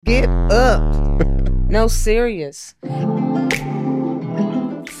up. No, serious.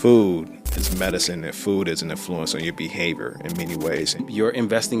 Food is medicine, and food is an influence on your behavior in many ways. You're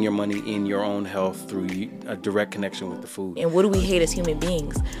investing your money in your own health through a direct connection with the food. And what do we hate as human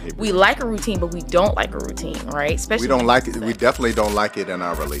beings? We like a routine, but we don't like a routine, right? Especially we don't like it. We definitely don't like it in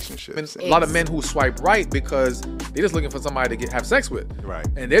our relationships. A lot of men who swipe right because they're just looking for somebody to have sex with. Right.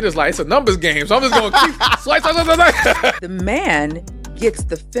 And they're just like, it's a numbers game, so I'm just going to keep swipe. The man gets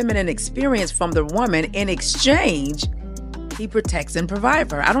the feminine experience from the woman. In exchange, he protects and provides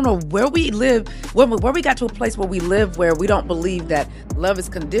for her. I don't know where we live, where we got to a place where we live where we don't believe that love is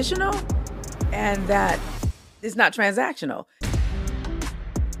conditional and that it's not transactional.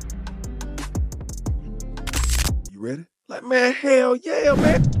 You ready? Like, man, hell yeah,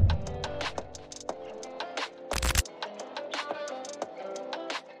 man.